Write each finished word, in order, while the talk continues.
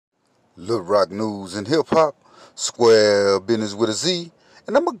Little rock news and hip hop, square business with a Z.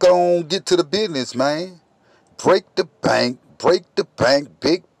 And I'ma go on get to the business, man. Break the bank,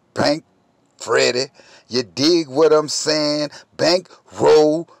 big bank, Freddie. You dig what I'm saying?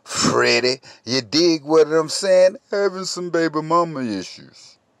 Bankroll, Freddie. You dig what I'm saying? Having some baby mama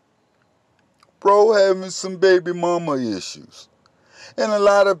issues. Bro, having some baby mama issues. And a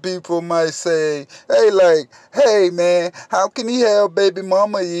lot of people might say, hey man, how can he have baby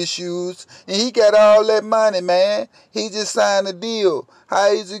mama issues? And he got all that money, man. He just signed a deal. How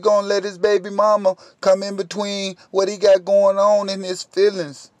is he gonna let his baby mama come in between what he got going on in his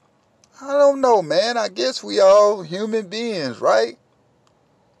feelings? I don't know, man. I guess we all human beings, right?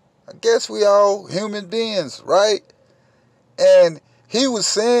 And he was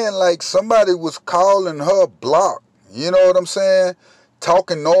saying like somebody was calling her block. You know what I'm saying?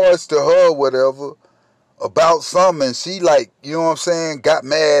 Talking noise to her, whatever, about something. And she like, you know what I'm saying, got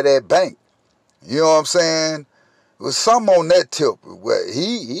mad at Bank. You know what I'm saying? It was something on that tip. Well,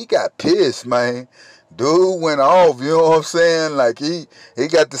 he got pissed, man. Dude went off, you know what I'm saying? Like he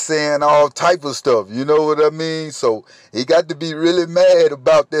got to saying all type of stuff, you know what I mean? So he got to be really mad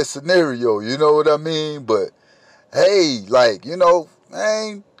about that scenario, you know what I mean? But hey, like, you know,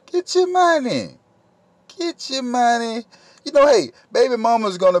 man, get your money. Get your money. You know, hey, baby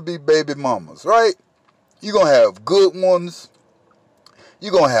mama's gonna be baby mamas, right? You're gonna have good ones.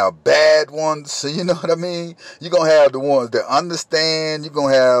 You're gonna have bad ones. You know what I mean? You're gonna have the ones that understand. You're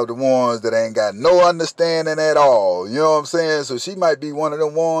gonna have the ones that ain't got no understanding at all. You know what I'm saying? So she might be one of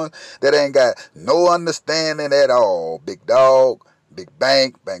them ones that ain't got no understanding at all. Big dog, big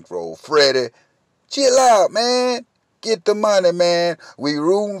bank, bankroll Freddie. Chill out, man. Get the money, man. We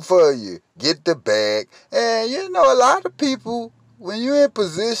rooting for you. Get the bag. And you know, a lot of people, when you're in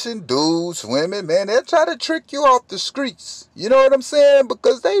position, dudes, women, man, they'll try to trick you off the streets. You know what I'm saying?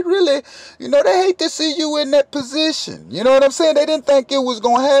 Because they really, you know, they hate to see you in that position. You know what I'm saying? They didn't think it was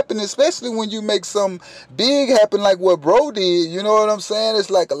going to happen, especially when you make something big happen like what bro did. You know what I'm saying? It's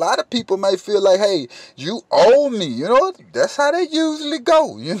like a lot of people might feel like, hey, you owe me. You know, that's how they usually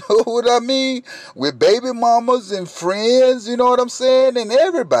go. You know what I mean? With baby mamas and friends, you know what I'm saying? And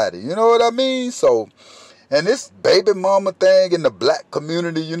everybody, you know what I mean? So, and this baby mama thing in the black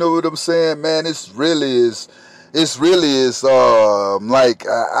community, you know what I'm saying, man, it's really is like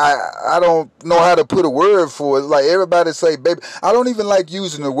I don't know how to put a word for it. Like everybody say baby. I don't even like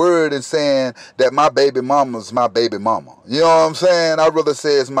using the word and saying that my baby mama's my baby mama. You know what I'm saying? I'd rather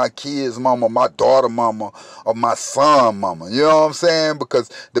say it's my kid's mama, my daughter mama, or my son mama. You know what I'm saying? Because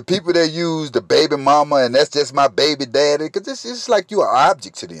the people that use the baby mama and that's just my baby daddy, because it's just like you an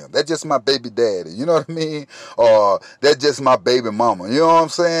object to them. That's just my baby daddy. You know what I mean? Or that's just my baby mama. You know what I'm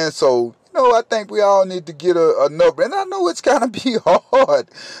saying? So, you know, I think we all need to get a number. And I know it's kind of be hard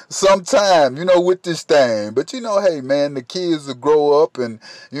sometimes, you know, with this thing. But, you know, hey, man, the kids will grow up and,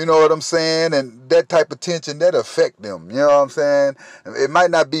 you know what I'm saying? And that type of tension, that affect them. You know what I'm saying? It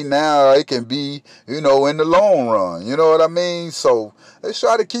might not be now. It can be, you know, in the long run. You know what I mean? So let's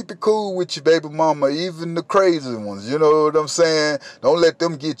try to keep it cool with your baby mama, even the crazy ones. You know what I'm saying? Don't let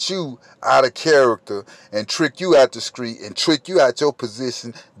them get you out of character and trick you out the street and trick you out your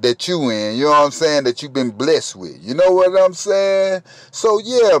position that you in, you know what I'm saying, that you've been blessed with. You know what I'm saying? So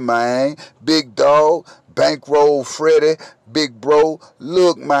yeah, man, big dog, bankroll Freddie, big bro,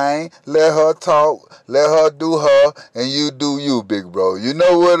 look, man, let her talk, let her do her, and you do you, big bro. You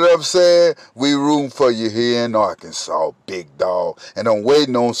know what I'm saying? We room for you here in Arkansas, big dog. And I'm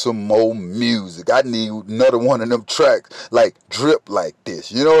waiting on some more music. I need another one of them tracks, like drip like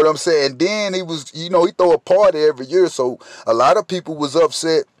this. You know what I'm saying? And then he was, you know, he throw a party every year, so a lot of people was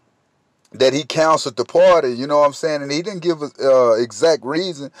upset that he canceled the party, you know what I'm saying? And he didn't give us exact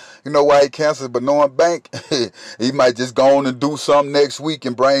reason, you know, why he canceled. But knowing Bank, he might just go on and do something next week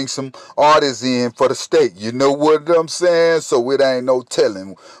and bring some artists in for the state. You know what I'm saying? So it ain't no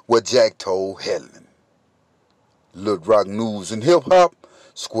telling what Jack told Helen. Little rock news and hip hop,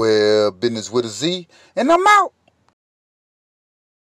 square business with a Z, and I'm out.